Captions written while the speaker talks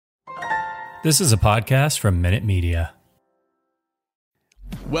This is a podcast from Minute Media.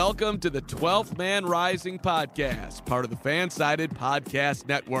 Welcome to the 12th Man Rising podcast, part of the Fansided Podcast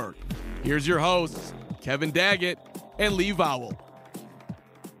Network. Here's your hosts, Kevin Daggett and Lee Vowell.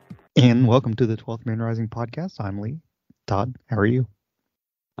 And welcome to the 12th Man Rising podcast. I'm Lee. Todd, how are you?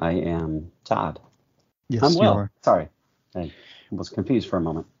 I am Todd. Yes, I'm well. You are. Sorry, I was confused for a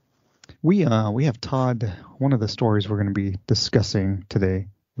moment. We have Todd. One of the stories we're going to be discussing today.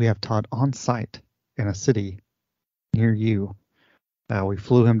 We have Todd on site in a city near you. We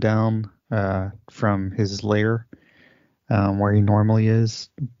flew him down from his lair where he normally is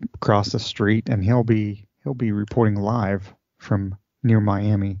across the street, and he'll be reporting live from near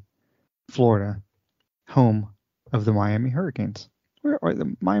Miami, Florida, home of the Miami Hurricanes. Where are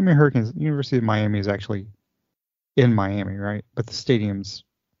the Miami Hurricanes? The University of Miami is actually in Miami, right? But the stadium's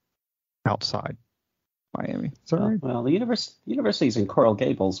outside Miami. Is that right? Well, the university is in Coral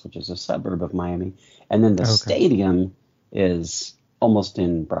Gables, which is a suburb of Miami, and then the stadium is almost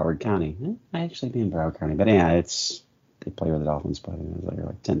in Broward County. I actually be in Broward County, but yeah, they play with the Dolphins, but they're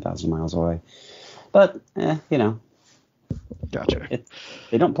like 10,000 miles away. But Gotcha.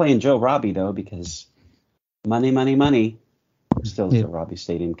 They don't play in Joe Robbie though, because money. Still Joe Robbie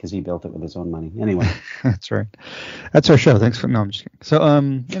Stadium because he built it with his own money. Anyway, that's right. That's our show. Thanks for no, I'm just kidding. So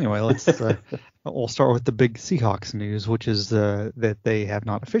anyway, let's we'll start with the big Seahawks news, which is that they have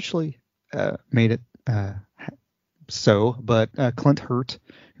not officially made it so, but Clint Hurt,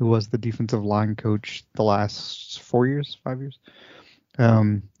 who was the defensive line coach the last 5 years, is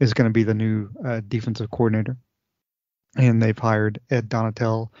going to be the new defensive coordinator, and they've hired Ed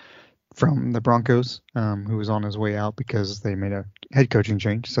Donatel from the Broncos, who was on his way out because they made a head coaching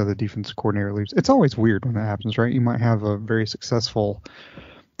change. So the defensive coordinator leaves. It's always weird when that happens, right? You might have a very successful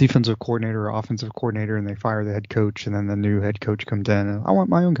defensive coordinator or offensive coordinator, and they fire the head coach, and then the new head coach comes in, and I want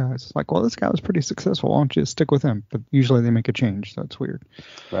my own guys. It's like, well, this guy was pretty successful. Why don't you stick with him? But usually they make a change, so it's weird.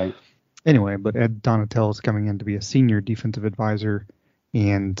 Right. Anyway, but Ed Donatel is coming in to be a senior defensive advisor,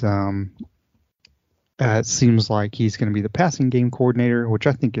 and it seems like he's going to be the passing game coordinator, which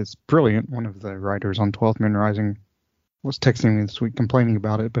I think is brilliant. One of the writers on 12th Man Rising was texting me this week complaining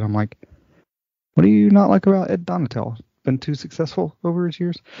about it, but I'm like, what do you not like about Ed Donatel? Been too successful over his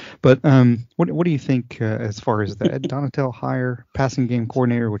years. But what do you think as far as the Ed Donatel hire, passing game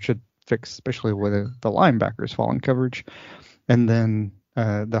coordinator, which should fix especially with the linebackers falling coverage, and then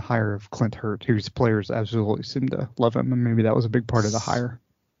the hire of Clint Hurt, whose players absolutely seem to love him, and maybe that was a big part of the hire.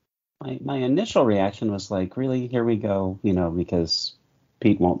 My initial reaction was like, really, here we go, because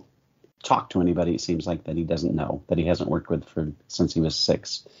Pete won't talk to anybody. It seems like that he doesn't know, that he hasn't worked with since he was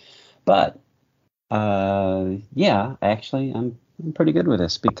 6. But actually, I'm pretty good with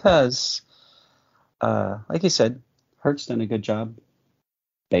this because, like you said, Hurt's done a good job,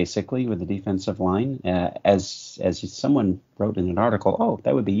 basically, with the defensive line. As someone wrote in an article,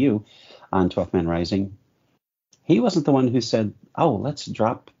 that would be you, on 12th Man Rising. He wasn't the one who said, let's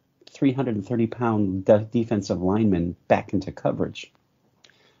drop 330-pound defensive lineman back into coverage.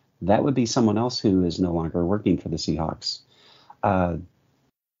 That would be someone else who is no longer working for the Seahawks.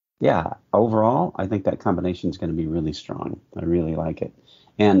 Overall, I think that combination is going to be really strong. I really like it.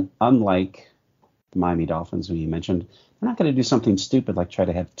 And unlike the Miami Dolphins, who you mentioned, they're not going to do something stupid like try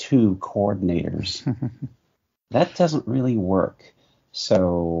to have 2 coordinators. That doesn't really work.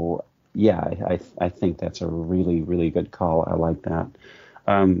 So, I think that's a really, really good call. I like that.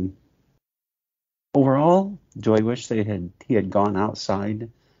 Overall, do I wish he had gone outside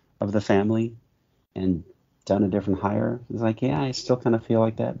of the family and done a different hire? It's like, I still kind of feel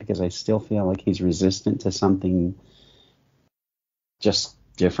like that because I still feel like he's resistant to something just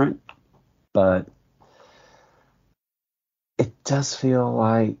different. But it does feel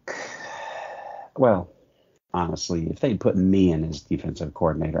like, well, honestly, if they'd put me in as defensive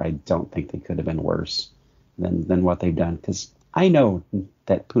coordinator, I don't think they could have been worse than what they've done. Because I know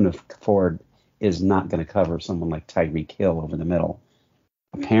that Poona Ford is not going to cover someone like Tyreek Hill over the middle.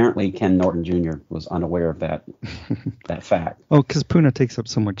 Apparently, Ken Norton Jr. was unaware of that fact. Oh, because Poona takes up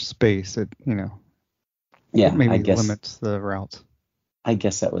so much space, it maybe limits the routes. I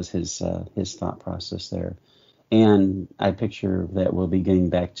guess that was his thought process there. And I picture that we'll be getting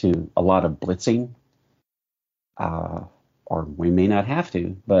back to a lot of blitzing, or we may not have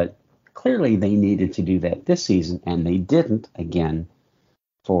to, but clearly they needed to do that this season, and they didn't again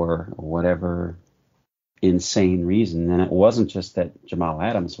for whatever insane reason. And it wasn't just that Jamal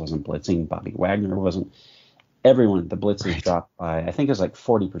Adams wasn't blitzing, Bobby Wagner wasn't. Everyone, the blitzes dropped by, I think it was like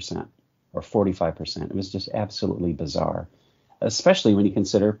 40% or 45%. It was just absolutely bizarre, especially when you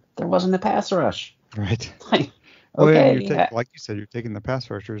consider there wasn't a pass rush. Right. Well, yeah, Okay. like you said, you're taking the pass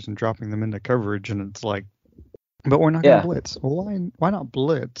rushers and dropping them into coverage, and it's like, but we're not going to blitz. Well, why not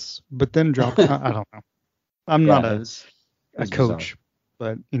blitz? But then drop. I don't know. I'm not a coach,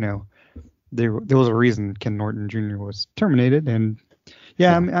 but there was a reason Ken Norton Jr. was terminated, and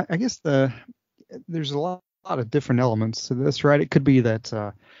I mean, I guess there's a lot of different elements to this, right? It could be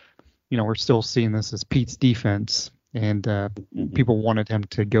that we're still seeing this as Pete's defense, and people wanted him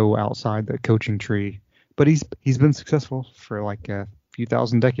to go outside the coaching tree, but he's been successful for like a few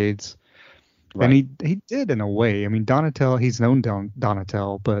thousand decades. Right. And he did in a way. I mean, Donatell, he's known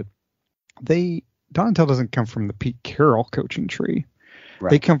Donatell, but Donatell doesn't come from the Pete Carroll coaching tree.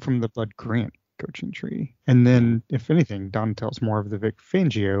 Right. They come from the Bud Grant coaching tree. And then, if anything, Donatell's more of the Vic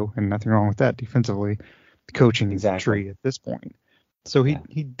Fangio, and nothing wrong with that defensively, coaching tree at this point. So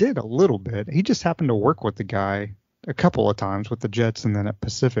he did a little bit. He just happened to work with the guy a couple of times with the Jets and then at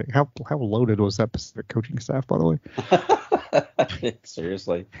Pacific. How loaded was that Pacific coaching staff, by the way?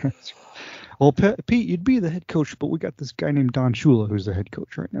 Seriously. Well, Pete, you'd be the head coach, but we got this guy named Don Shula who's the head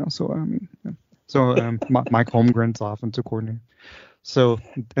coach right now. So, I mean, Mike Holmgren's offensive coordinator. So,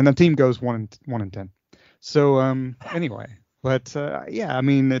 and the team goes 1-10. So, anyway, but I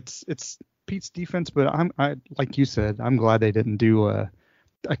mean, it's Pete's defense, but I like you said, I'm glad they didn't do a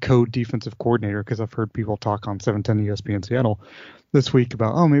code defensive coordinator, because I've heard people talk on 710 ESPN Seattle this week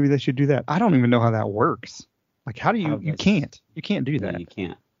about, maybe they should do that. I don't even know how that works. Like, how do you can't do that? No,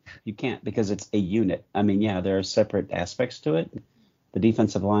 you can't because it's a unit. I mean, there are separate aspects to it. The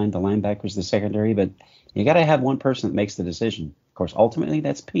defensive line, the linebackers, the secondary, but you got to have one person that makes the decision. Of course, ultimately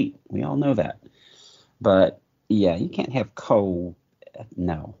that's Pete. We all know that. But you can't have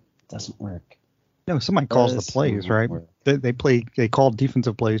no, it doesn't work. No, somebody calls the plays, right? They call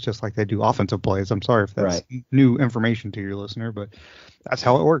defensive plays just like they do offensive plays. I'm sorry if that's new information to your listener, but that's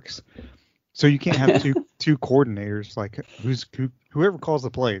how it works. So you can't have two coordinators, like whoever calls the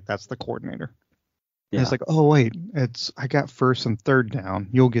play, that's the coordinator. Yeah. And it's like, oh wait, I got first and third down.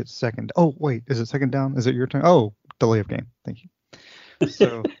 You'll get second. Oh wait, is it second down? Is it your turn? Oh, delay of game. Thank you.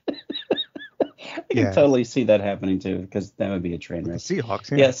 So I can totally see that happening too, because that would be a train wreck. The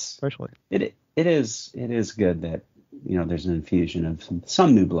Seahawks, yes, especially. It is good that there's an infusion of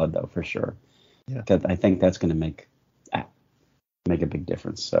some new blood though, for sure. Yeah, because I think that's going to make a big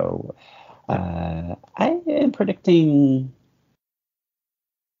difference. So. I am predicting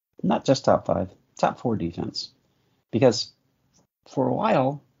not just top 5, top 4 defense, because for a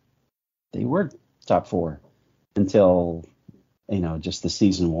while they were top 4 until just the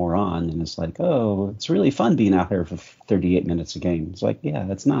season wore on, and it's like, it's really fun being out here for 38 minutes a game. It's like,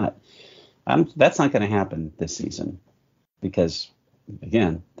 that's not going to happen this season, because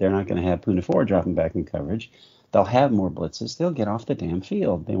again, they're not going to have Poona Ford dropping back in coverage. They'll have more blitzes. They'll get off the damn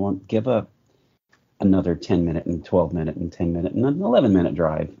field. They won't give up another 10-minute and 12-minute and 10-minute and an 11-minute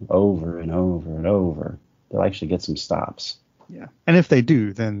drive over and over and over. They'll actually get some stops. Yeah. And if they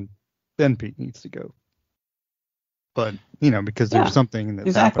do, then Pete needs to go. But, because there's something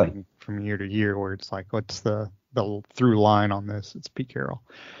that's happening from year to year where it's like, what's the through line on this? It's Pete Carroll.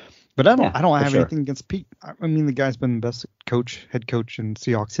 But I don't have anything against Pete. I mean, the guy's been the best head coach in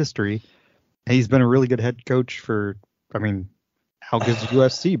Seahawks history. He's been a really good head coach how good's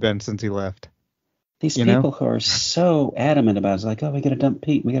USC been since he left? These people who are so adamant about it's like, we got to dump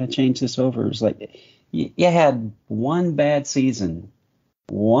Pete. We got to change this over. It's like, you had one bad season.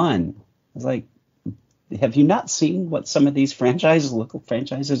 One. It's like, have you not seen what some of these franchises look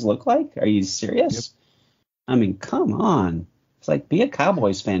like? Are you serious? Yep. I mean, come on. It's like, be a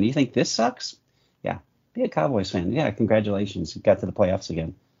Cowboys fan. You think this sucks? Yeah, be a Cowboys fan. Yeah, congratulations. You got to the playoffs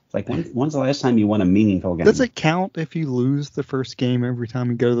again. It's like, when's the last time you won a meaningful game? Does it count if you lose the first game every time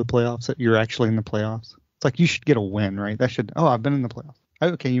you go to the playoffs that you're actually in the playoffs? It's like, you should get a win, right? I've been in the playoffs.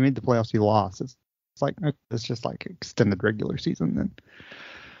 Okay, you made the playoffs, you lost. It's like, it's just like extended regular season then.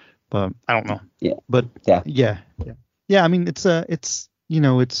 But I don't know. Yeah. But yeah. I mean, it's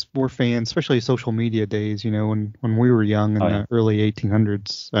we're fans, especially social media days. When we were young in the early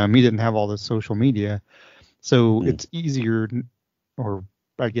 1800s, we didn't have all this social media, so it's easier, or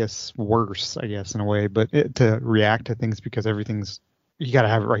I guess worse, in a way, but to react to things, because you got to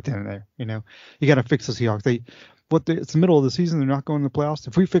have it right then and there. You got to fix the Seahawks. It's the middle of the season. They're not going to the playoffs.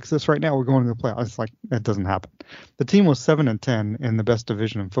 If we fix this right now, we're going to the playoffs. It's like, that doesn't happen. The team was 7-10 in the best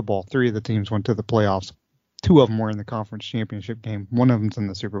division in football. 3 of the teams went to the playoffs. 2 of them were in the conference championship game. 1 of them's in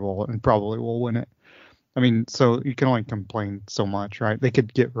the Super Bowl and probably will win it. I mean, so you can only complain so much, right? They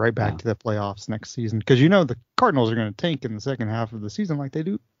could get right back to the playoffs next season, because the Cardinals are going to tank in the second half of the season like they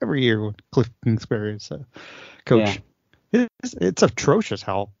do every year with Cliff Kingsbury's coach. Yeah. It's atrocious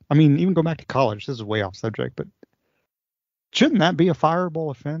how, even go back to college. This is way off subject, but shouldn't that be a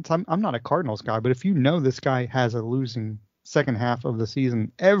fireable offense? I'm not a Cardinals guy, but if you know this guy has a losing second half of the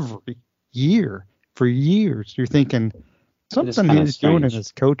season every year for years, you're thinking something he's doing in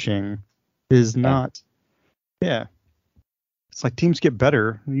his coaching is not. Yeah. It's like teams get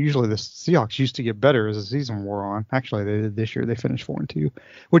better. Usually the Seahawks used to get better as the season wore on. Actually, they did this year. They finished 4-2,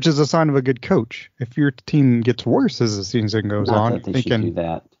 which is a sign of a good coach. If your team gets worse as the season goes on, that they should do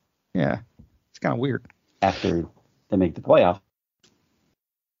that. Yeah, it's kind of weird. After they make the playoff.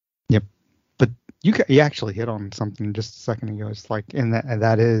 Yep, but you actually hit on something just a second ago. It's like, and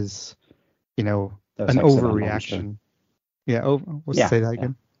that is, an overreaction. Yeah, say that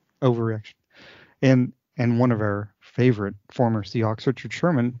again. Overreaction, and one of our favorite former Seahawks, Richard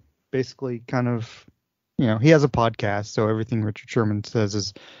Sherman, basically kind of, he has a podcast, so everything Richard Sherman says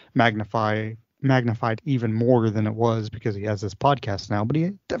is magnified even more than it was because he has this podcast now. But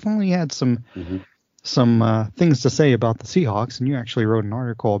he definitely had some things to say about the Seahawks, and you actually wrote an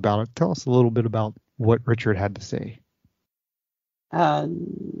article about it. Tell us a little bit about what Richard had to say.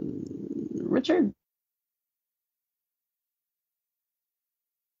 Richard.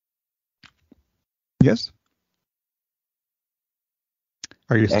 Yes.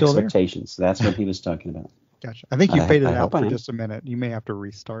 Are you still there? Expectations. That's what he was talking about. Gotcha. I think you faded out for just a minute. You may have to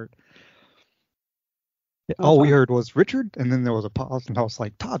restart. All we heard was Richard, and then there was a pause, and I was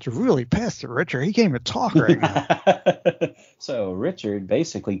like, Todd's really pissed at Richard. He can't even talk right now. So Richard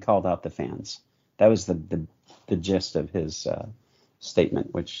basically called out the fans. That was the gist of his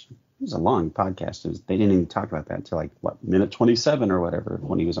statement, which was a long podcast. They didn't even talk about that until minute 27 or whatever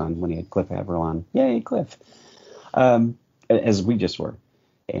when he had Cliff Averill on. Yay, Cliff. As we just were.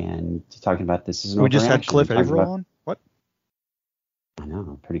 And talking about this is an overreaction. We just had Cliff Averill on? What? I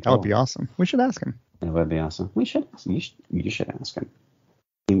know, pretty cool. That would be awesome. We should ask him. It would be awesome. We should. You should ask him.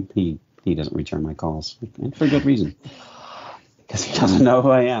 He doesn't return my calls, and for good reason, because he doesn't know who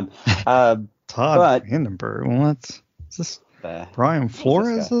I am. Todd Hindenburg. Is this Brian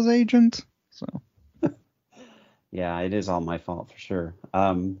Flores' agent? So. Yeah, it is all my fault for sure.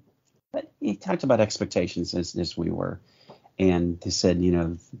 But he talked about expectations as we were. And he said,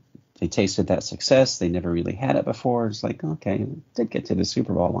 they tasted that success. They never really had it before. It's like, okay, did get to the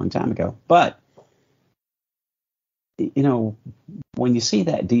Super Bowl a long time ago. But, when you see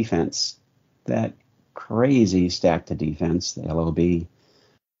that defense, that crazy stacked defense, the LOB,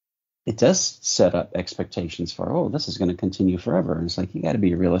 it does set up expectations for, this is going to continue forever. And it's like, you got to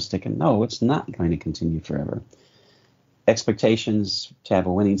be realistic. And no, it's not going to continue forever. Expectations to have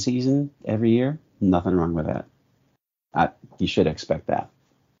a winning season every year, nothing wrong with that. You should expect that.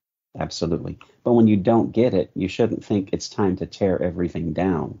 Absolutely. But when you don't get it, you shouldn't think it's time to tear everything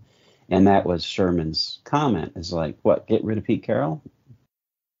down. And that was Sherman's comment, is like, what, get rid of Pete Carroll?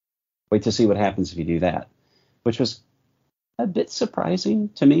 Wait to see what happens if you do that. Which was a bit surprising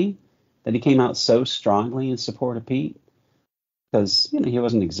to me that he came out so strongly in support of Pete. Because, he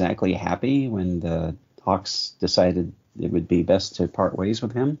wasn't exactly happy when the Hawks decided it would be best to part ways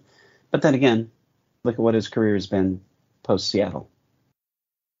with him. But then again, look at what his career has been post-Seattle.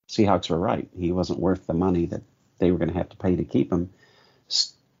 Seahawks were right. He wasn't worth the money that they were going to have to pay to keep him,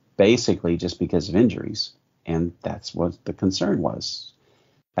 basically just because of injuries. And that's what the concern was.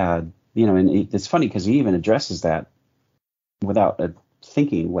 And it's funny because he even addresses that without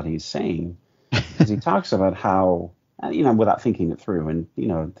thinking what he's saying. Because he talks about how, without thinking it through. And,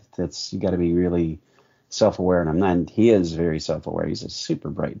 that's, you got to be really self-aware. And he is very self-aware. He's a super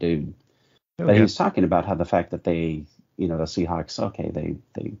bright dude. But he's talking about how the fact that they, the Seahawks, they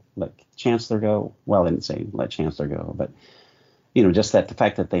let Chancellor go. Well, they didn't say let Chancellor go, but, just that the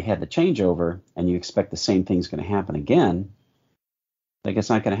fact that they had the changeover and you expect the same thing's going to happen again, it's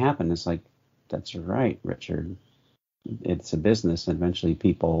not going to happen. It's like, that's right, Richard. It's a business, and eventually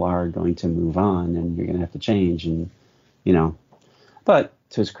people are going to move on, and you're going to have to change, and, But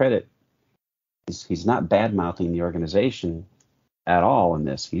to his credit, he's not bad-mouthing the organization at all in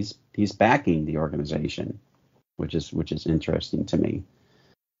this. He's backing the organization, which is interesting to me.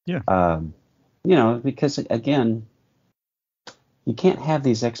 Yeah. Because again, you can't have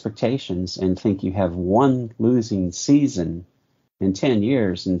these expectations and think you have one losing season in 10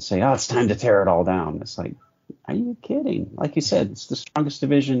 years and say, it's time to tear it all down. It's like, are you kidding? Like you said, it's the strongest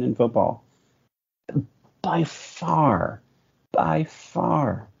division in football. By far.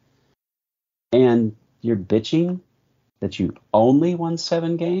 And you're bitching that you only won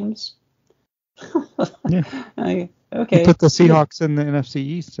 7 games? Yeah. Okay. You put the Seahawks in the NFC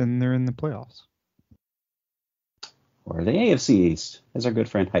East, and they're in the playoffs. Or the AFC East, as our good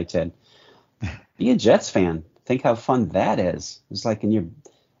friend Hi Ted. Be a Jets fan. Think how fun that is. It's like in your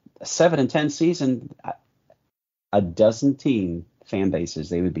 7-10 season, a dozen team fan bases.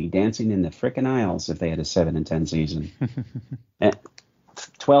 They would be dancing in the frickin' aisles if they had a 7-10 season.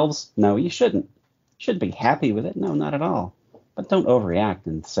 12s? No, you shouldn't. Shouldn't be happy with it. No, not at all. But don't overreact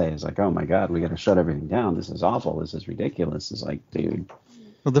and say, it's like, oh my God, we got to shut everything down. This is awful. This is ridiculous. It's like, dude.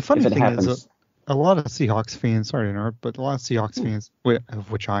 Well, the funny thing is, a lot of Seahawks fans, sorry to interrupt, but a lot of Seahawks fans,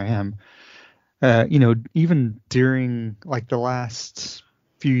 of which I am, even during like the last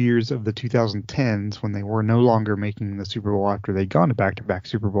few years of the 2010s, when they were no longer making the Super Bowl after they'd gone to back-to-back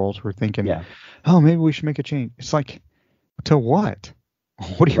Super Bowls, were thinking, oh, maybe we should make a change. It's like, to what?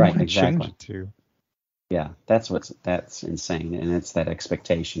 What do you want to change it to? Yeah, that's insane, and it's that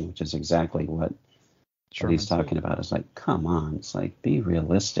expectation, which is exactly what he's talking about. It's like, come on, it's like, be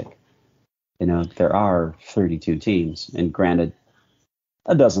realistic. There are 32 teams, and granted,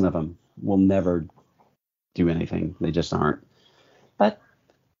 a dozen of them will never do anything. They just aren't. But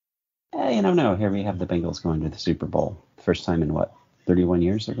no. Here we have the Bengals going to the Super Bowl, first time in 31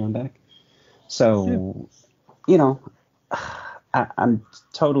 years they're going back. So, I'm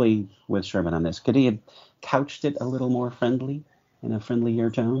totally with Sherman on this. Could he have couched it a little more friendly, in a friendlier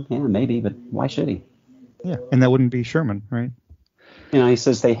tone? Yeah, maybe, but why should he? Yeah, and that wouldn't be Sherman, right? He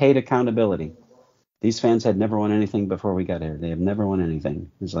says they hate accountability. These fans had never won anything before we got here. They have never won anything.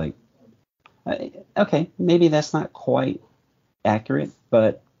 It's like, okay, maybe that's not quite accurate,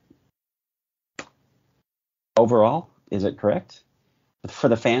 but overall, is it correct? For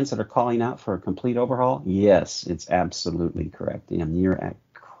the fans that are calling out for a complete overhaul, yes, it's absolutely correct. You're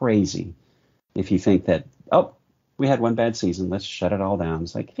crazy if you think that, we had one bad season, let's shut it all down.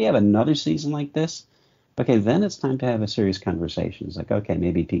 It's like, if you have another season like this, okay, then it's time to have a serious conversation. It's like, okay,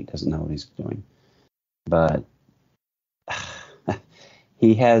 maybe Pete doesn't know what he's doing. But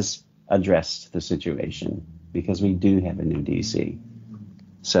he has addressed the situation because we do have a new DC.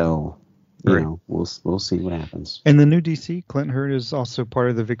 So, we'll see what happens. And the new DC, Clint Hurtt, is also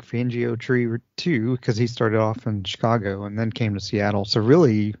part of the Vic Fangio tree too, because he started off in Chicago and then came to Seattle. So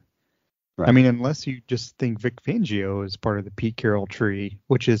really, right. I mean, unless you just think Vic Fangio is part of the Pete Carroll tree,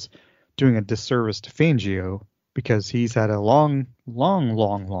 which is doing a disservice to Fangio because he's had a long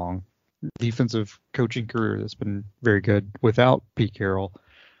defensive coaching career that's been very good without Pete Carroll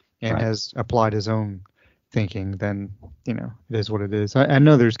and has applied his own thinking, then, it is what it is. I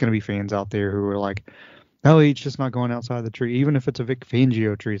know there's going to be fans out there who are like, oh, he's just not going outside the tree. Even if it's a Vic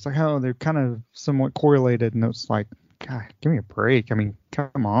Fangio tree, it's like, oh, they're kind of somewhat correlated. And it's like, God, give me a break. I mean,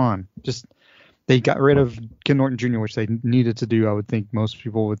 come on. Just, they got rid of Ken Norton Jr., which they needed to do. I would think most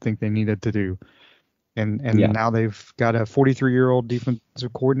people would think they needed to do. And now they've got a 43-year-old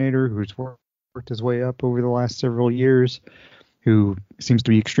defensive coordinator who's worked his way up over the last several years, who seems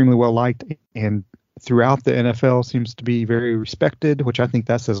to be extremely well liked and throughout the NFL seems to be very respected, which I think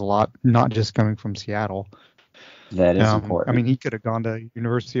that says a lot, not just coming from Seattle. That is important. I mean, he could have gone to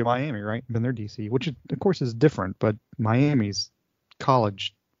University of Miami, right? Been their DC, which of course is different, but Miami's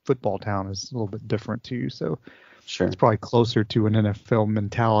college football town is a little bit different too. So it's probably closer to an NFL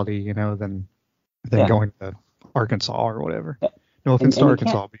mentality, than going to Arkansas or whatever. No offense to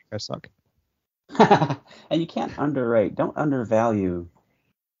Arkansas, but you guys suck. And you can't don't undervalue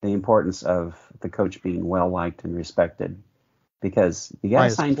the importance of the coach being well liked and respected, because you got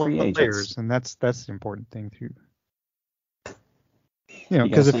to sign free agents, and that's the important thing too.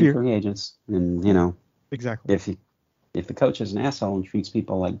 Because if you're free agents, and exactly, if the coach is an asshole and treats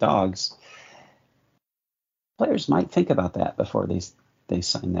people like dogs, players might think about that before they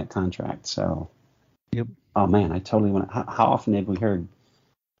sign that contract. So, oh man, I totally want. How often have we heard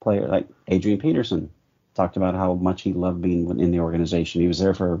player like Adrian Peterson talked about how much he loved being in the organization? He was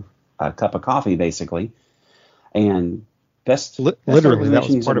there for a cup of coffee, basically, and best literally that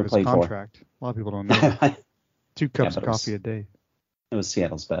was part of his contract. A lot of people don't know. 2 cups of coffee a day. It was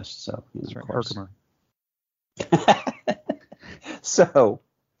Seattle's best, so that's right. Herkimer. So,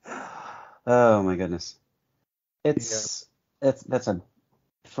 oh my goodness,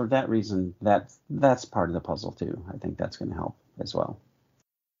 for that reason, that's part of the puzzle too. I think that's going to help as well.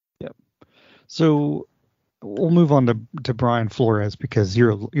 Yep. So we'll move on to Brian Flores, because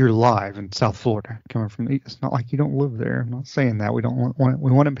you're live in South Florida, coming from. It's not like you don't live there. I'm not saying that. We don't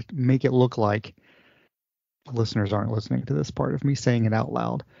we want to make it look like listeners aren't listening to this part of me saying it out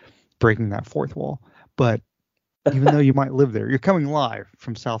loud, breaking that fourth wall. But even though you might live there, you're coming live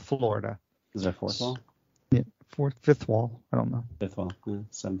from South Florida. Is there fourth wall? Yeah, fifth wall. I don't know. Fifth wall. Yeah,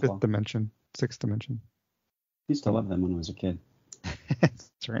 seventh Fifth wall. dimension. Sixth dimension. I used to love them when I was a kid.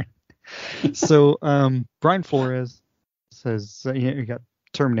 That's right. So Brian Flores says he got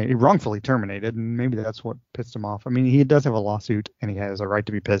wrongfully terminated, and maybe that's what pissed him off. I mean, he does have a lawsuit, and he has a right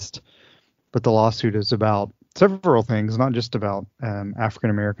to be pissed, but the lawsuit is about several things, not just about African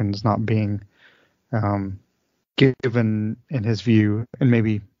Americans not being given, in his view, and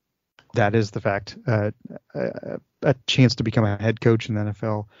maybe that is the fact, a chance to become a head coach in the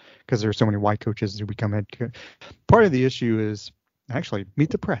NFL, because there are so many white coaches who become head coach. Part of the issue is actually Meet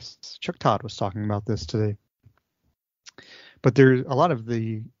the Press. Chuck Todd was talking about this today. But there's a lot of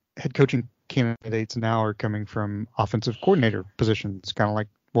the head coaching candidates now are coming from offensive coordinator positions, kind of like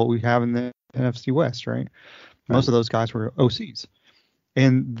what we have in the NFC West, right? Most of those guys were OCs.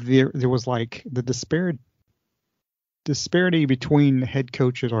 And there was like the disparity between head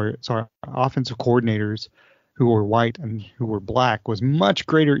coaches, or offensive coordinators who were white and who were black, was much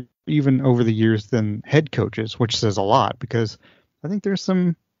greater even over the years than head coaches, which says a lot, because I think there's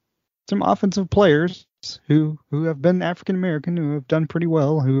some offensive players who have been African American, who have done pretty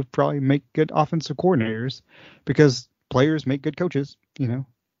well, who probably make good offensive coordinators, because players make good coaches,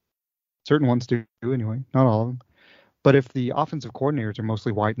 certain ones do anyway, not all of them. But if the offensive coordinators are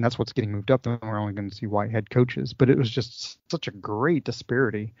mostly white, and that's what's getting moved up, then we're only going to see white head coaches. But it was just such a great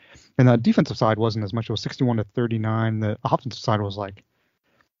disparity. And the defensive side wasn't as much. It was 61-39. The offensive side was like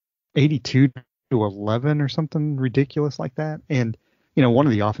 82-11 or something ridiculous like that. And, one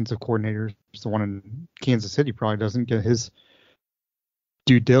of the offensive coordinators, the one in Kansas City, probably doesn't get his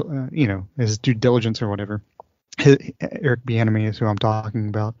due diligence or whatever. Eric Bieniemy is who I'm talking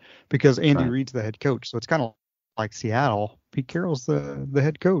about, because Andy Reid's the head coach. So it's kind of like Seattle. Pete Carroll's the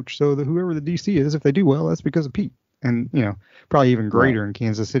head coach. So whoever the DC is, if they do well, that's because of Pete. And, probably even greater in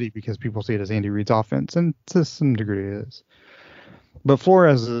Kansas City, because people see it as Andy Reid's offense, and to some degree it is. But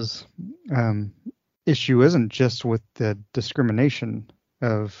Flores's issue isn't just with the discrimination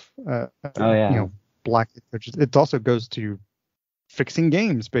of black coaches. It also goes to fixing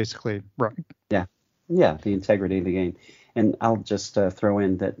games, basically, right? Yeah, the integrity of the game. And I'll just throw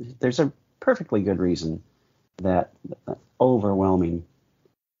in that there's a perfectly good reason that there's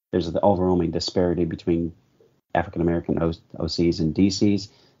the overwhelming disparity between African American OCs and DCs.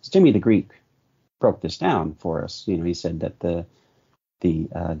 Jimmy the Greek broke this down for us. He said that the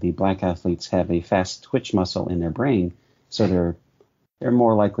black athletes have a fast twitch muscle in their brain, so they're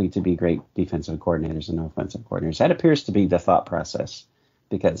more likely to be great defensive coordinators than offensive coordinators. That appears to be the thought process,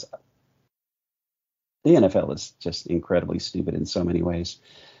 because the NFL is just incredibly stupid in so many ways.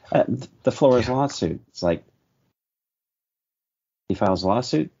 The Flores lawsuit, it's like he files a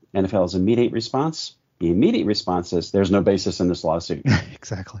lawsuit, NFL's immediate response. The immediate response is there's no basis in this lawsuit.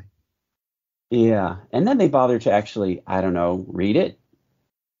 Exactly. Yeah. And then they bother to actually, read it,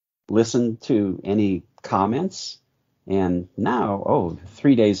 listen to any comments. And now,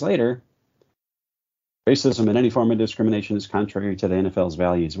 3 days later, racism and any form of discrimination is contrary to the NFL's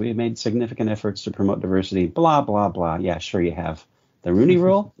values. We have made significant efforts to promote diversity, blah, blah, blah. Yeah, sure you have. The Rooney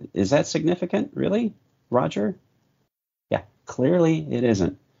Rule, is that significant? Really, Roger? Yeah, clearly it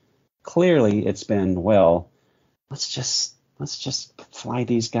isn't. Clearly it's been, let's just fly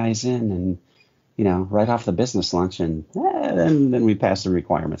these guys in and, right off the business lunch, and then we pass the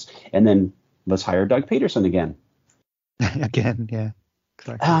requirements. And then let's hire Doug Peterson again. Again, yeah.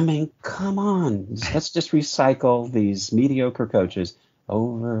 Exactly. I mean, come on. Let's just recycle these mediocre coaches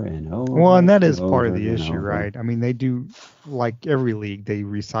over and over. Well, and that is part of the issue, right? I mean, they do, like every league, they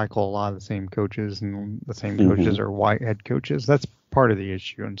recycle a lot of the same coaches, and the same coaches are white head coaches. That's part of the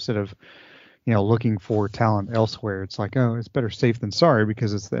issue. Instead of, looking for talent elsewhere, it's like, it's better safe than sorry,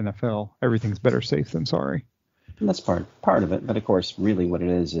 because it's the NFL. Everything's better safe than sorry. And that's part of it. But of course, really what it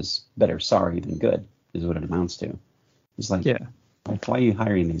is better sorry than good, is what it amounts to. It's like, why are you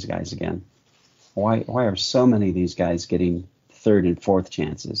hiring these guys again? Why are so many of these guys getting third and fourth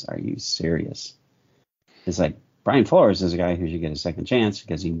chances? Are you serious? It's like Brian Flores is a guy who should get a second chance,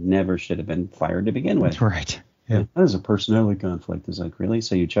 because he never should have been fired to begin with. Right. Yeah. That is a personality conflict. It's like, really?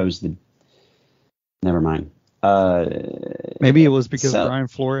 So you chose never mind. Maybe it was because Brian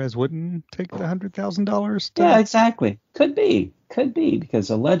Flores wouldn't take the $100,000. Yeah, exactly. Could be, because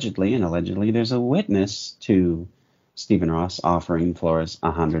allegedly there's a witness to Stephen Ross offering Flores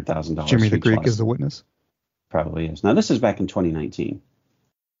 $100,000. Jimmy the Greek is the witness. Probably is. Now, this is back in 2019,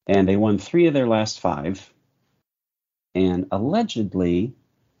 and they won 3 of their last 5. And allegedly,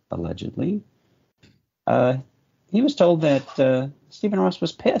 he was told that Stephen Ross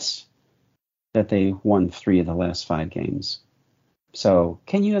was pissed that they won 3 of the last 5 games. So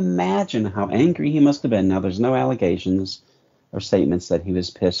can you imagine how angry he must have been? Now, there's no allegations or statements that he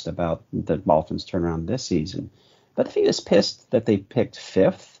was pissed about the Dolphins' turnaround this season. But if he was pissed that they picked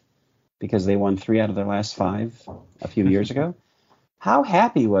 5th because they won 3 out of their last 5 a few years ago, how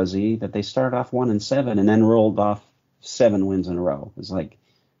happy was he that they started off 1-7 and then rolled off 7 wins in a row? It's like,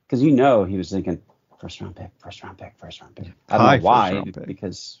 because he was thinking, first round pick. Yeah. I don't High know why, first-round pick.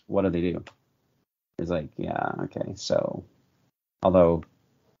 because what do? It's like, yeah, okay. So, although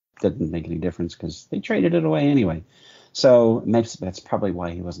didn't make any difference because they traded it away anyway. So maybe that's probably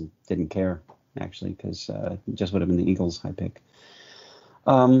why he didn't care actually, because it just would have been the Eagles' high pick.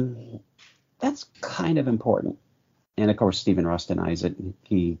 That's kind of important. And of course, Stephen Ross denies it.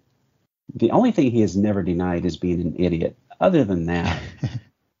 The only thing he has never denied is being an idiot. Other than that,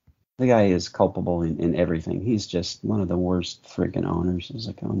 the guy is culpable in everything. He's just one of the worst freaking owners. It's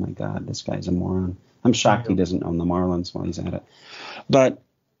like, oh my God, this guy's a moron. I'm shocked he doesn't own the Marlins while he's at it. But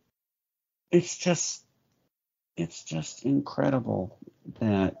it's just incredible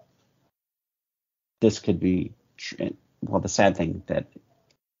that this could be well, the sad thing that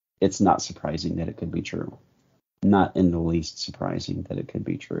it's not surprising that it could be true. Not in the least surprising that it could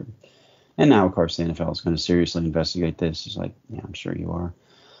be true. And now, of course, the NFL is going to seriously investigate this. It's like, yeah, I'm sure you are.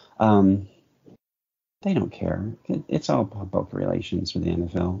 They don't care. It's all about relations with the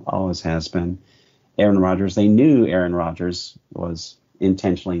NFL. Always has been. Aaron Rodgers, they knew Aaron Rodgers was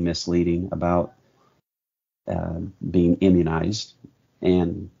intentionally misleading about being immunized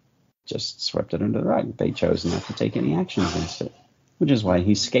and just swept it under the rug. They chose not to take any action against it, which is why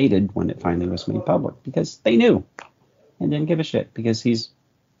he skated when it finally was made public, because they knew and didn't give a shit, because he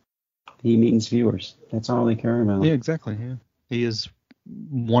means viewers. That's all they care about. Yeah, exactly. Yeah. He is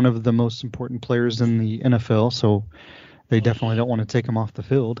one of the most important players in the NFL, so they definitely don't want to take him off the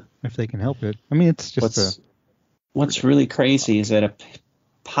field if they can help it. I mean, it's just what's really crazy is that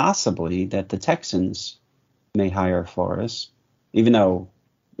possibly that the Texans may hire Flores, even though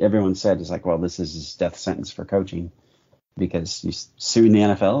everyone said it's like, well, this is his death sentence for coaching, because he's suing the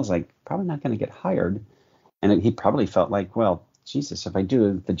NFL is like probably not going to get hired. And he probably felt like, well, Jesus, if I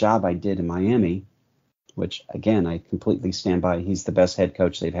do the job I did in Miami, which, again, I completely stand by, he's the best head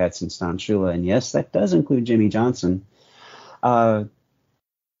coach they've had since Don Shula. And yes, that does include Jimmy Johnson.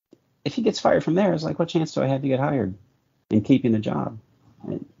 If he gets fired from there, it's like, what chance do I have to get hired and keeping the job?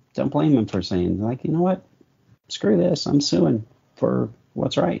 I don't blame him for saying, like, you know what? Screw this. I'm suing for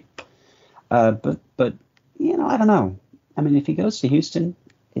what's right. But you know, I don't know. I mean, if he goes to Houston,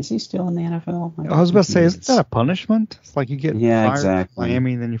 is he still in the NFL? I was about to say, isn't that a punishment? It's like you get fired exactly. from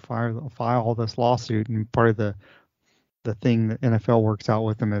Miami, and then you file this lawsuit, and part of the thing that NFL works out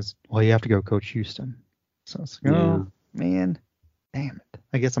with them is, well, you have to go coach Houston. So it's like, oh, man, damn it.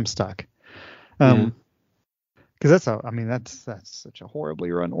 I guess I'm stuck. Because that's such a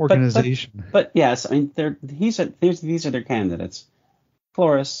horribly run organization. But yes, I mean, these are their candidates: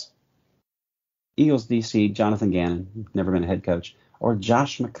 Flores, Eagles DC, Jonathan Gannon, never been a head coach, or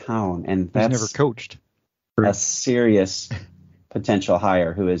Josh McCown, and that's never coached. A serious potential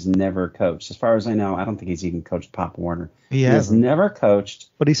hire who has never coached. As far as I know, I don't think he's even coached Pop Warner. He has never coached.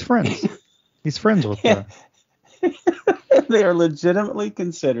 But he's friends. He's friends with them. They are legitimately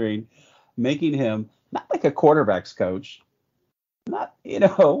considering making him not like a quarterback's coach, not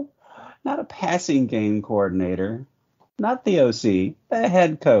a passing game coordinator, not the OC, the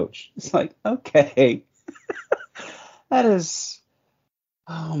head coach. It's like, okay, that is,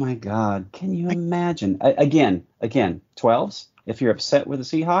 oh my God, can you imagine? Again, 12s, if you're upset with the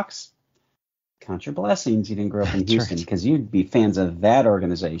Seahawks, count your blessings you didn't grow up in Houston, because you'd be fans of that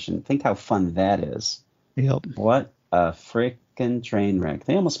organization. Think how fun that is. Yep. What a freaking train wreck.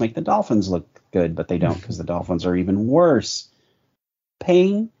 They almost make the Dolphins look good, but they don't, because the Dolphins are even worse.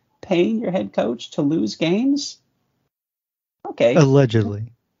 Paying your head coach to lose games? Okay.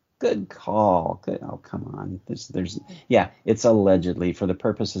 Allegedly. Good call. Good. Oh, come on. It's allegedly. For the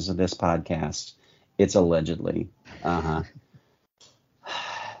purposes of this podcast, it's allegedly. Uh-huh.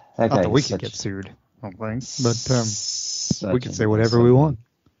 Not that we could get sued, I don't think. But we can say whatever we want.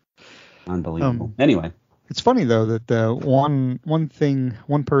 Unbelievable. Anyway. It's funny, though, that the one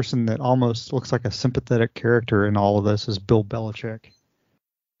person that almost looks like a sympathetic character in all of this is Bill Belichick.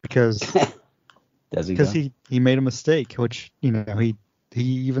 Because he made a mistake, which, he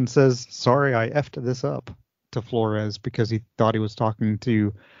even says, sorry, I effed this up to Flores, because he thought he was talking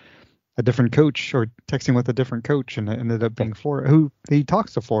to a different coach or texting with a different coach, and it ended up being Flores, who he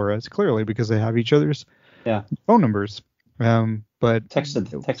talks to Flores clearly because they have each other's phone numbers. But texted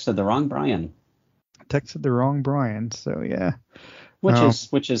the wrong Brian. Texted the wrong Brian. So yeah.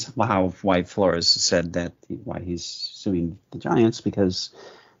 Which is why Flores said that why he's suing the Giants, because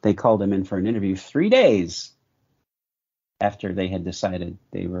they called him in for an interview 3 days after they had decided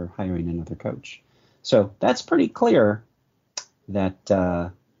they were hiring another coach. So that's pretty clear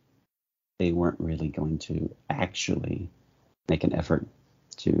that they weren't really going to actually make an effort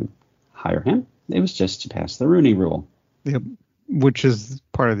to hire him. It was just to pass the Rooney Rule. Yep. which is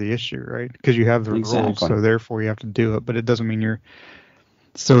part of the issue, right? Because you have the rules, so therefore you have to do it, but it doesn't mean you're.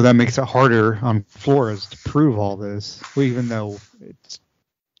 So that makes it harder on Flores to prove all this, even though it's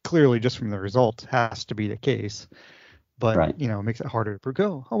clearly just from the results has to be the case. But, you know, it makes it harder to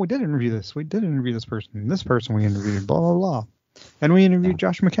prove, we did interview this. We did interview this person we interviewed, blah, blah, blah. And we interviewed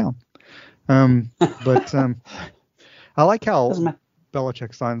Josh McCown. But I like how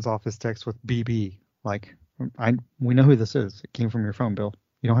Belichick signs off his text with BB. Like, we know who this is. It came from your phone, Bill.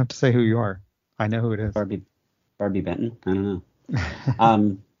 You don't have to say who you are. I know who it is. Barbie Benton? I don't know.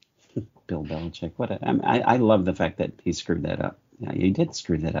 Bill Belichick. I love the fact that he screwed that up. Yeah, he did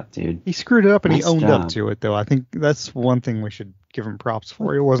screw that up, dude. He screwed it up and he owned up to it, though. I think that's one thing we should give him props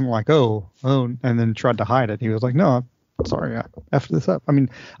for. It wasn't like, oh, and then tried to hide it. He was like, no, I'm sorry, I effed this up. I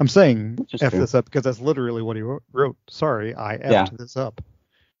mean, I'm saying F this up because that's literally what he wrote. Sorry, I effed this up.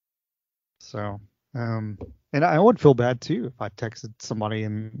 So, and I would feel bad, too, if I texted somebody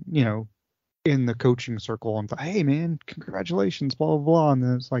and, you know, in the coaching circle and thought, hey, man, congratulations, blah, blah, blah. And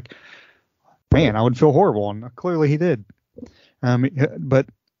then it's like, man, I would feel horrible. And clearly he did. But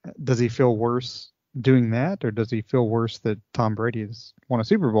does he feel worse doing that, or does he feel worse that Tom Brady has won a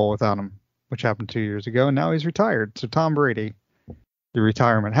Super Bowl without him, which happened 2 years ago, and now he's retired? So Tom Brady, the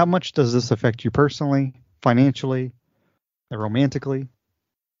retirement. How much does this affect you personally, financially, romantically?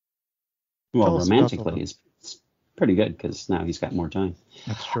 Well, romantically, it's pretty good because now he's got more time.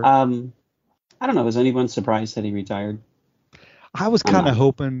 That's true. I don't know. Was anyone surprised that he retired? I was kind of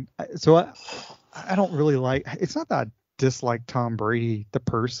hoping. So I don't really like. It's not that I dislike Tom Brady the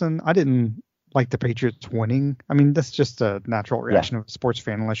person. I didn't like the Patriots winning. I mean, that's just a natural reaction of a sports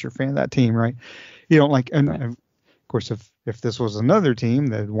fan, unless you're a fan of that team, right? You don't like. And of course, if this was another team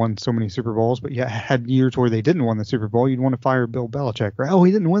that won so many Super Bowls, but had years where they didn't win the Super Bowl, you'd want to fire Bill Belichick, right? Oh,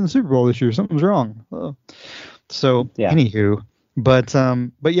 he didn't win the Super Bowl this year. Something's wrong. Oh. So anywho. But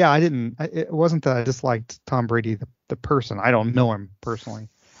yeah, I didn't. It wasn't that I disliked Tom Brady the person. I don't know him personally.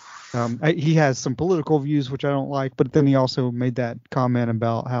 He has some political views which I don't like, but then he also made that comment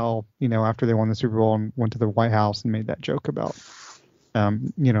about how, you know, after they won the Super Bowl and went to the White House and made that joke about,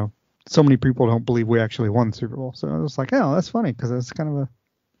 you know, so many people don't believe we actually won the Super Bowl. So I was like, oh, that's funny because that's kind of a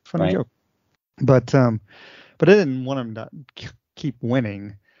funny joke. But I didn't want him to keep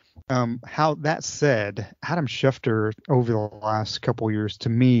winning. How that said, Adam Schefter over the last couple of years, to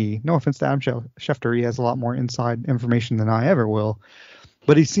me, no offense to Adam Schefter, he has a lot more inside information than I ever will,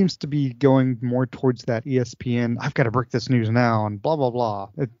 but he seems to be going more towards that ESPN, I've got to break this news now and blah, blah, blah.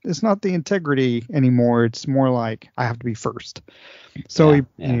 It's not the integrity anymore. It's more like I have to be first. So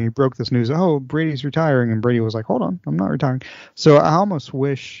he broke this news. Oh, Brady's retiring. And Brady was like, hold on, I'm not retiring. So I almost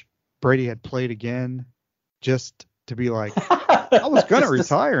wish Brady had played again just to be like, I was going to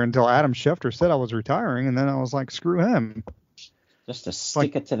retire until Adam Schefter said I was retiring, and then I was like, screw him. Just to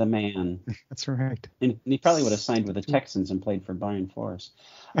stick it to the man. That's right. And he probably would have signed with the Texans and played for Brian Flores.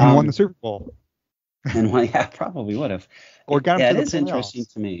 And won the Super Bowl. Probably would have. Or got him to the playoffs. It is interesting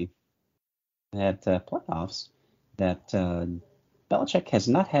to me that playoffs, that Belichick has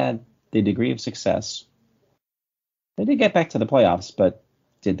not had the degree of success. They did get back to the playoffs, but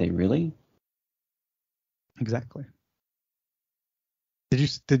did they really? Exactly.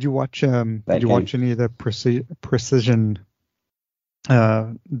 Did you watch watch any of the precision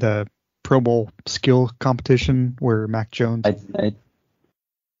the Pro Bowl skill competition where Mac Jones? I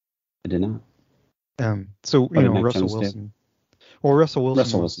did not. So you know Russell Wilson. Well, Russell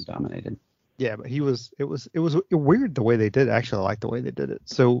Wilson dominated. Yeah, but it was weird the way they did it. Actually, I like the way they did it.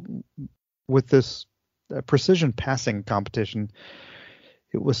 So with this precision passing competition,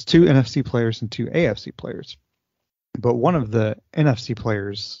 it was 2 NFC players and 2 AFC players. But one of the NFC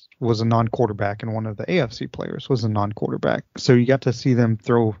players was a non-quarterback, and one of the AFC players was a non-quarterback. So you got to see them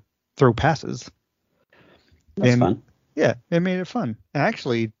throw passes. That's fun. Yeah, it made it fun. And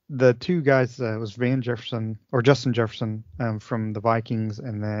actually, the 2 guys was Justin Jefferson from the Vikings,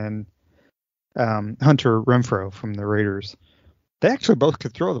 and then Hunter Renfrow from the Raiders. They actually both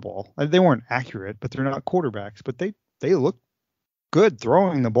could throw the ball. They weren't accurate, but they're not quarterbacks. But they look good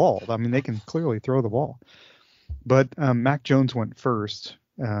throwing the ball. I mean, they can clearly throw the ball. But Mac Jones went first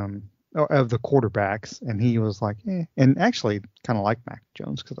of the quarterbacks, and he was like, and actually kind of like Mac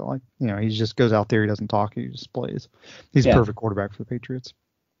Jones because I like, you know, he just goes out there, he doesn't talk, he just plays. He's a perfect quarterback for the Patriots.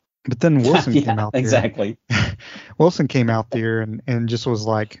 But then Wilson came out there. Exactly. Wilson came out there and just was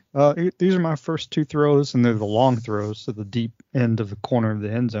like, these are my first 2 throws, and they're the long throws to the deep end of the corner of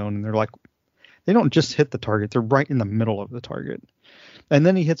the end zone, and they're like, they don't just hit the target, they're right in the middle of the target. And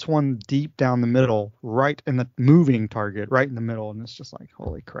then he hits one deep down the middle, right in the moving target, right in the middle. And it's just like,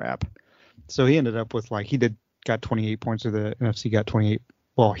 holy crap. So he ended up with he did got 28 points, or the NFC got 28.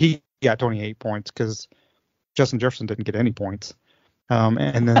 Well, he got 28 points because Justin Jefferson didn't get any points. And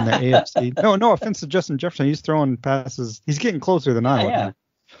then the AFC. No offense to Justin Jefferson, he's throwing passes. He's getting closer than I would. Yeah.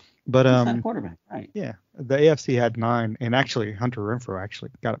 But He's not a quarterback, right? Yeah, the AFC had 9, and actually Hunter Renfrow actually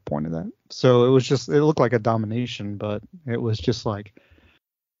got a point of that. So it looked like a domination, but it was just like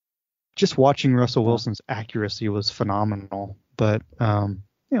watching Russell Wilson's accuracy was phenomenal. But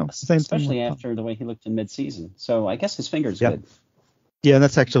same especially thing after the way he looked in midseason. So I guess his finger's Yep. good. Yeah,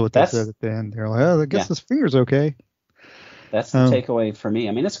 that's actually what they said at the end. They're like, I guess his finger's okay. That's the takeaway for me.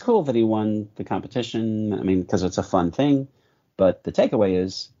 I mean, it's cool that he won the competition. I mean, because it's a fun thing. But the takeaway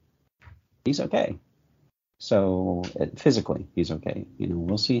is he's okay. So physically, he's okay.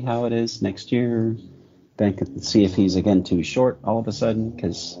 We'll see how it is next year. Then see if he's again too short all of a sudden,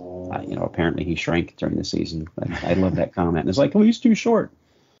 because apparently he shrank during the season. I love that comment. It's like, he's too short.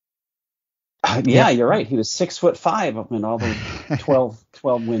 Yeah, you're right. He was 6'5" in all the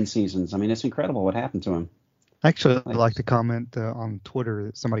 12 win seasons. I mean, it's incredible what happened to him. Actually, I'd like to comment on Twitter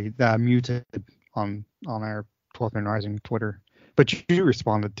that somebody muted on our 12th Man Rising Twitter. But you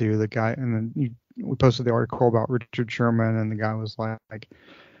responded to the guy, and then we posted the article about Richard Sherman, and the guy was like,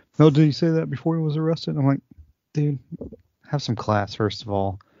 "No, did he say that before he was arrested?" I'm like, dude, have some class, first of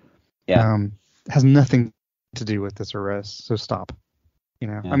all. Yeah. Has nothing to do with this arrest, so stop.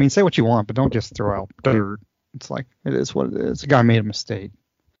 Yeah. I mean, say what you want, but don't just throw out dirt. It's like, it is what it is. The guy made a mistake.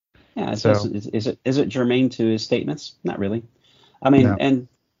 Yeah. Is it germane to his statements? Not really. I mean, No. And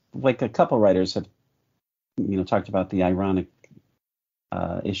like a couple writers have, talked about the ironic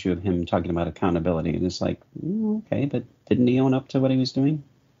issue of him talking about accountability, and it's like, okay, but didn't he own up to what he was doing?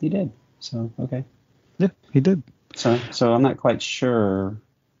 He did. So okay. Yeah, he did. So I'm not quite sure,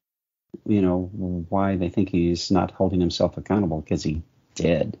 why they think he's not holding himself accountable, because he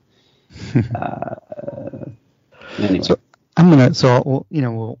did. Anyway. So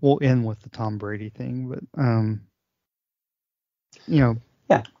we'll end with the Tom Brady thing, but Yeah.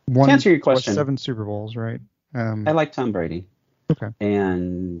 Won, to answer your question, 7 Super Bowls, right? I like Tom Brady. Okay.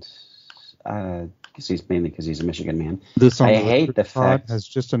 And I guess he's mainly because he's a Michigan man. I hate the fact has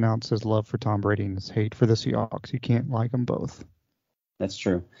just announced his love for Tom Brady and his hate for the Seahawks. You can't like them both. That's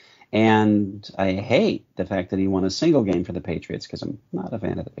true. And I hate the fact that he won a single game for the Patriots, because I'm not a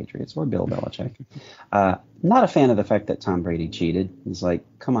fan of the Patriots or Bill Belichick. Not a fan of the fact that Tom Brady cheated. It's like,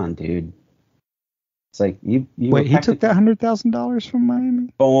 come on, dude. It's like you wait, he took that $100,000 from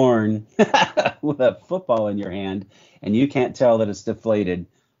Miami? Born with a football in your hand, and you can't tell that it's deflated.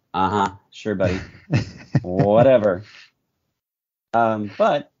 Sure, buddy. Whatever.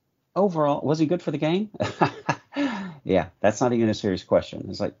 But overall, was he good for the game? Yeah, that's not even a serious question.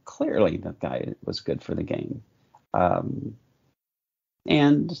 It's like, clearly the guy was good for the game.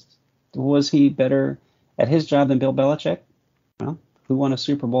 And was he better at his job than Bill Belichick? Well, who won a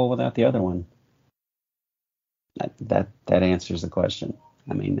Super Bowl without the other one? That answers the question.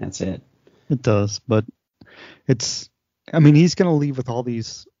 I mean, that's it. It does, but he's going to leave with all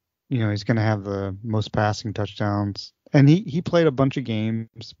these, he's going to have the most passing touchdowns. And he played a bunch of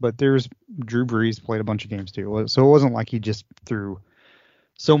games, but Drew Brees played a bunch of games too. So it wasn't like he just threw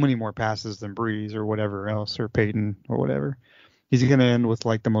so many more passes than Brees or whatever else, or Peyton or whatever. He's going to end with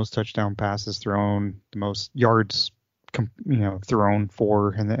like the most touchdown passes thrown, the most yards thrown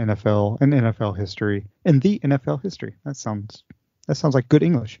for in the NFL, in NFL history, That sounds like good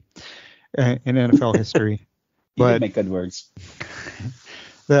English in NFL history. You But did make good words.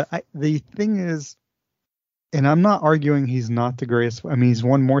 The thing is, and I'm not arguing he's not the greatest. I mean, he's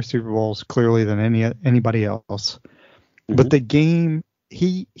won more Super Bowls clearly than anybody else. Mm-hmm. But the game,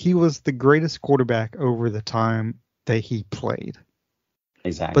 he was the greatest quarterback over the time that he played.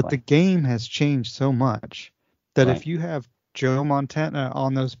 Exactly. But the game has changed so much that Right. if you have Joe Montana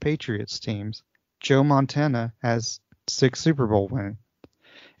on those Patriots teams, Joe Montana has 6 Super Bowl wins.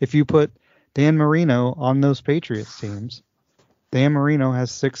 If you put Dan Marino on those Patriots teams, Dan Marino has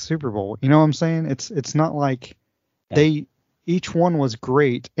 6 Super Bowl. You know what I'm saying? It's not like each one was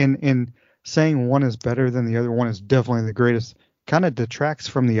great, and saying one is better than the other one is definitely the greatest kind of detracts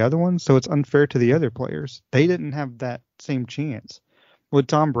from the other one, so it's unfair to the other players. They didn't have that same chance. Would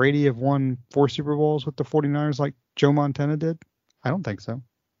Tom Brady have won 4 Super Bowls with the 49ers like Joe Montana did? I don't think so.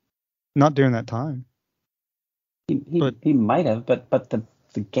 Not during that time. He might have, but the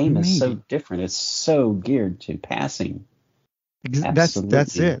game is so Maybe. different. It's so geared to passing. That's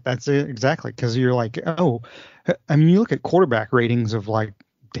it. That's it exactly. Because you're like, you look at quarterback ratings of like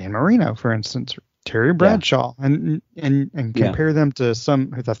Dan Marino, for instance, Terry Bradshaw, and compare them to the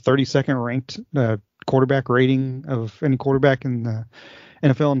 32nd ranked quarterback rating of any quarterback in the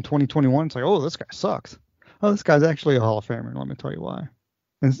NFL in 2021. It's like, oh, this guy sucks. oh, this guy's actually a Hall of Famer. Let me tell you why.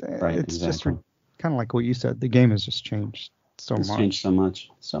 Right, It's just exactly. kind of like what you said. The game has just changed It's changed so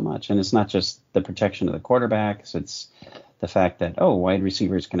much. And it's not just the protection of the quarterbacks. It's the fact that, wide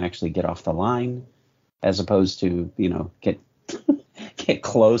receivers can actually get off the line as opposed to, get get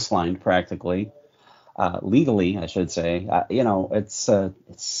clotheslined practically. Legally, I should say. It's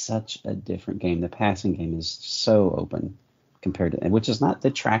such a different game. The passing game is so open compared to, which is not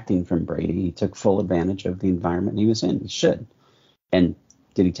detracting from Brady. He took full advantage of the environment he was in. He should. And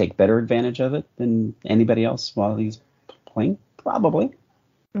did he take better advantage of it than anybody else while he's playing? Probably.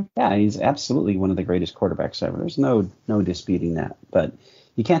 Yeah, he's absolutely one of the greatest quarterbacks ever. There's no disputing that. But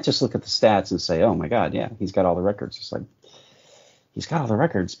you can't just look at the stats and say, oh my God, yeah, he's got all the records. It's like, he's got all the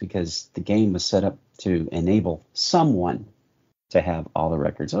records because the game was set up to enable someone to have all the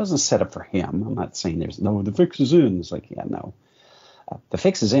records. It wasn't set up for him. I'm not saying the fix is in. It's like, yeah, no. The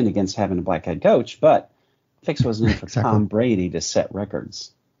fix is in against having a black head coach, but the fix wasn't in for Exactly. Tom Brady to set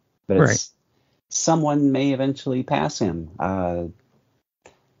records. But Right. Someone may eventually pass him. But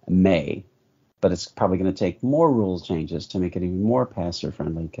it's probably going to take more rules changes to make it even more passer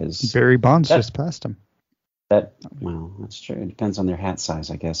friendly because Barry Bonds just passed him. that's true. It depends on their hat size,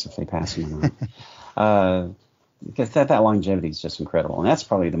 I guess, if they pass him or not. Because that longevity is just incredible, and that's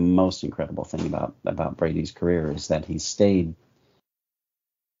probably the most incredible thing about Brady's career is that he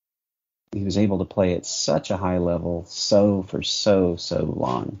was able to play at such a high level for so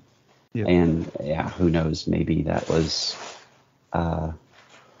long. Yep. And yeah, who knows? Maybe that was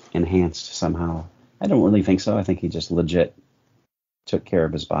enhanced somehow. I don't really think so. I think he just legit took care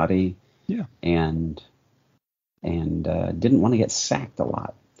of his body. Yeah. And didn't want to get sacked a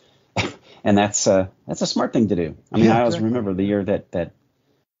lot. And that's a smart thing to do. I mean, Yeah, I always exactly. remember the year that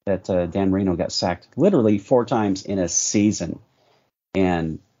Dan Marino got sacked literally 4 times in a season,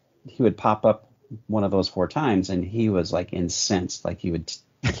 and he would pop up one of those 4 times, and he was like incensed, like he would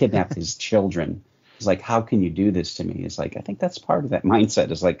kidnap his children. It's like, how can you do this to me? It's like, I think that's part of that mindset.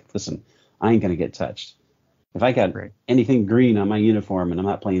 Is like, listen, I ain't gonna get touched. If I got Right. anything green on my uniform and I'm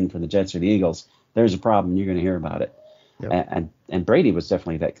not playing for the Jets or the Eagles, there's a problem. You're gonna hear about it. Yep. And Brady was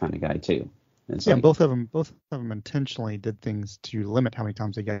definitely that kind of guy too. It's Yeah, like, both of them intentionally did things to limit how many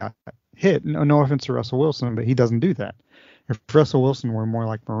times they got hit. No offense to Russell Wilson, but he doesn't do that. If Russell Wilson were more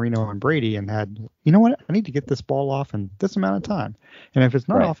like Marino and Brady and had, you know what, I need to get this ball off in this amount of time, and if it's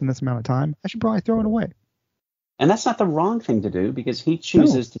not Right. off in this amount of time, I should probably throw it away. And that's not the wrong thing to do because he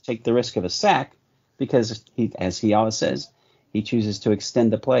chooses to take the risk of a sack because he, as he always says, he chooses to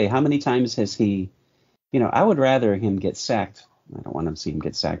extend the play. How many times has he, I would rather him get sacked. I don't want to see him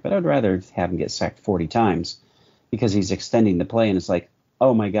get sacked, but I would rather have him get sacked 40 times because he's extending the play and it's like,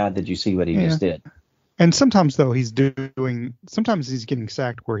 oh my God, did you see what he just did? And sometimes though sometimes he's getting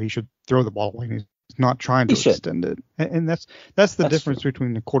sacked where he should throw the ball away and he's not trying to extend it. And that's the difference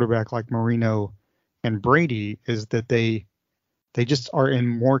between a quarterback like Marino and Brady is that they just are in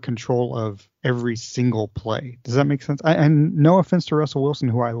more control of every single play. Does that make sense? And no offense to Russell Wilson,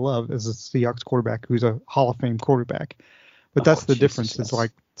 who I love as a Seahawks quarterback, who's a Hall of Fame quarterback. But that's the difference. It's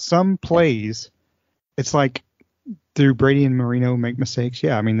like some plays, it's like, do Brady and Marino make mistakes?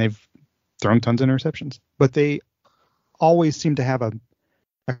 Yeah, I mean, they've thrown tons of interceptions. But they always seem to have a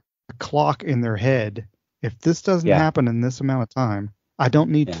clock in their head. If this doesn't happen in this amount of time, I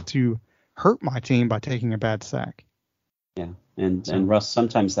don't need to hurt my team by taking a bad sack. Yeah, and Russ,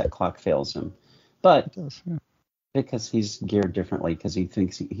 sometimes that clock fails him. But It does, because he's geared differently, because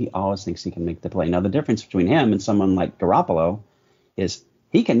he always thinks he can make the play. Now, the difference between him and someone like Garoppolo is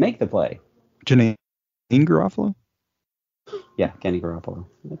he can make the play. Janine Garofalo? Yeah, Kenny Garoppolo.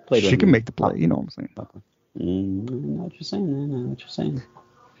 She can make the play. You know what I'm saying? I know what you're saying.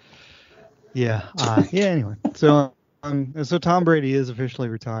 Yeah. Anyway, so Tom Brady is officially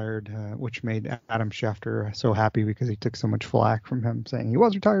retired, which made Adam Schefter so happy because he took so much flack from him saying he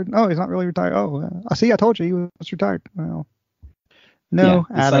was retired. No, he's not really retired. Oh, I see. I told you he was retired. Well, no,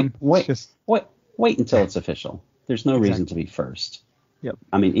 Adam. Like, wait until it's official. There's no reason to be first. Yep.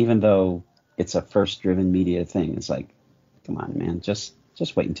 I mean, even though it's a first-driven media thing, it's like, come on, man, just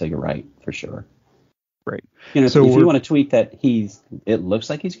wait until you're right for sure. Right. So if you want to tweet that it looks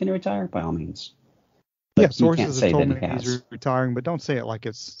like he's going to retire, by all means. But yeah, sources have told me he's he's retiring, but don't say it like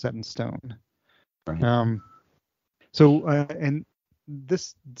it's set in stone. Right. So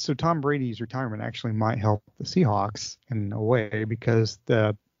Tom Brady's retirement actually might help the Seahawks in a way because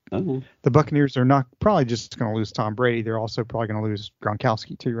the Buccaneers are not probably just going to lose Tom Brady. They're also probably going to lose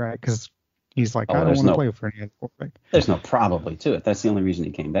Gronkowski too, right? Because he's like, I don't want to play for any other quarterback. There's no probably to it. That's the only reason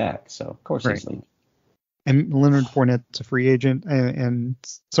he came back. So of course he's leaving. And Leonard Fournette's a free agent, and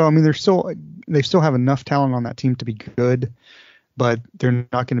so I mean they still have enough talent on that team to be good, but they're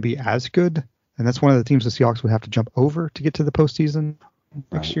not going to be as good. And that's one of the teams the Seahawks would have to jump over to get to the postseason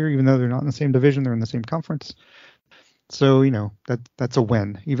next year, even though they're not in the same division, they're in the same conference. So that's a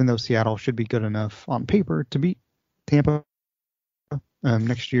win, even though Seattle should be good enough on paper to beat Tampa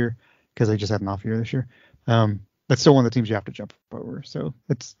next year because they just had an off year this year. That's still one of the teams you have to jump over. So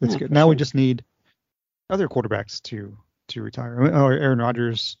it's good. Now we just need other quarterbacks to retire. Aaron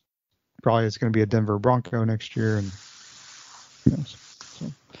Rodgers probably is going to be a Denver Bronco next year, and who knows.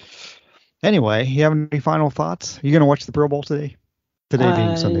 So anyway, you have any final thoughts? Are you going to watch the Pro Bowl today? Today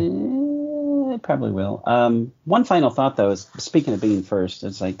being Sunday. I probably will. One final thought though is, speaking of being first,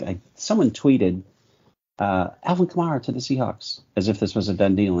 it's like someone tweeted Alvin Kamara to the Seahawks as if this was a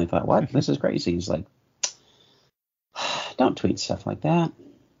done deal, and I thought, what? This is crazy. He's like, don't tweet stuff like that.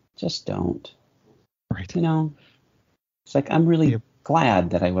 Just don't. Right. It's like, I'm really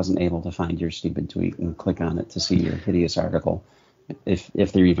glad that I wasn't able to find your stupid tweet and click on it to see your hideous article, if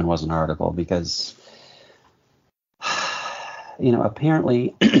there even was an article, because,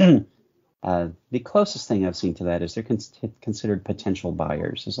 apparently the closest thing I've seen to that is they're considered potential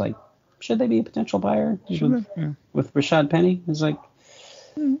buyers. It's like, should they be a potential buyer with Rashad Penny? It's like,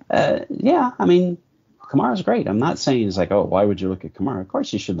 yeah, I mean, Kamara's great. I'm not saying it's like, oh, why would you look at Kamara? Of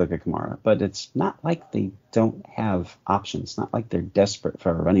course you should look at Kamara, but it's not like they don't have options. Not like they're desperate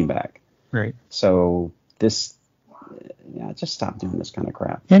for a running back. Right. So just stop doing this kind of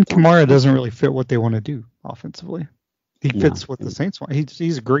crap. And Kamara doesn't really fit what they want to do offensively. He fits what the Saints want.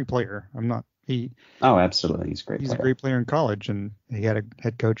 He's a great player. Oh, absolutely. He's a great player. He's a great player in college, and he had a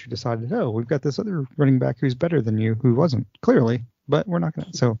head coach who decided, oh, we've got this other running back who's better than you, who wasn't, clearly, but we're not going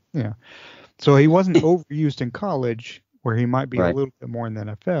to. So, yeah. So he wasn't overused in college, where he might be a little bit more in the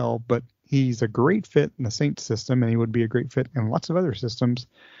NFL, but he's a great fit in the Saints system, and he would be a great fit in lots of other systems.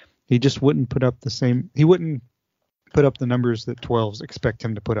 He just wouldn't put up the numbers that 12s expect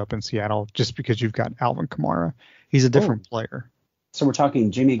him to put up in Seattle just because you've got Alvin Kamara. He's a different player. So we're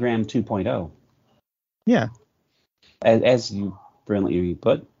talking Jimmy Graham 2.0. Yeah. As you brilliantly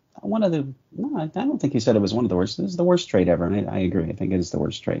put, I don't think you said it was one of the worst. This is the worst trade ever, and I agree. I think it is the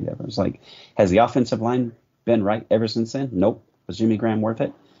worst trade ever. It's like, has the offensive line been right ever since then? Nope. Was Jimmy Graham worth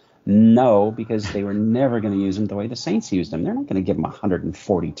it? No, because they were never going to use him the way the Saints used him. They're not going to give him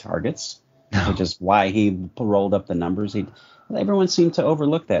 140 targets, which is why he rolled up the numbers. Everyone seemed to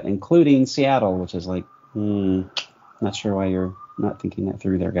overlook that, including Seattle, which is like, not sure why you're not thinking that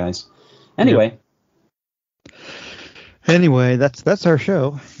through there, guys. Anyway. Anyway, that's our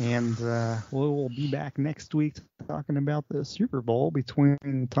show, and we'll be back next week talking about the Super Bowl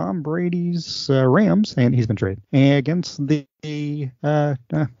between Tom Brady's Rams, and he's been traded, against the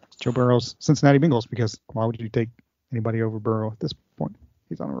Joe Burrow's Cincinnati Bengals, because why would you take anybody over Burrow at this point?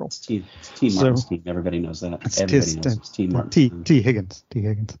 He's on a roll. It's T. Martin's team. Everybody knows that. Everybody knows it's T. Martin. T. Higgins.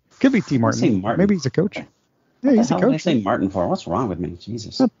 Could be T. Martin. Maybe he's a coach. Yeah, he's a coach. What did I say Martin for? What's wrong with me?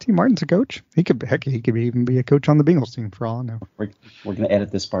 Jesus. T. Martin's a coach. He could even be a coach on the Bengals team for all I know. We're going to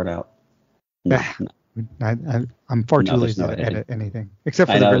edit this part out. No. I'm far too lazy to edit anything.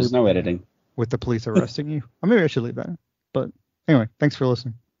 Except for there's no editing. With the police arresting you. Maybe I should leave that. But anyway, thanks for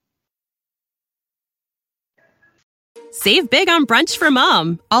listening. Save big on brunch for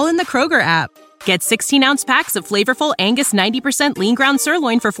mom, all in the Kroger app. Get 16-ounce packs of flavorful Angus 90% lean ground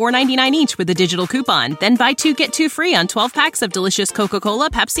sirloin for $4.99 each with a digital coupon. Then buy 2, get 2 free on 12 packs of delicious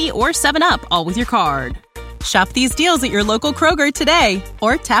Coca-Cola, Pepsi, or 7-Up, all with your card. Shop these deals at your local Kroger today,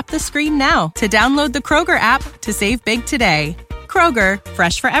 or tap the screen now to download the Kroger app to save big today. Kroger,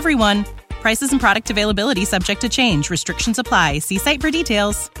 fresh for everyone. Prices and product availability subject to change. Restrictions apply. See site for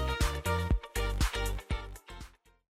details.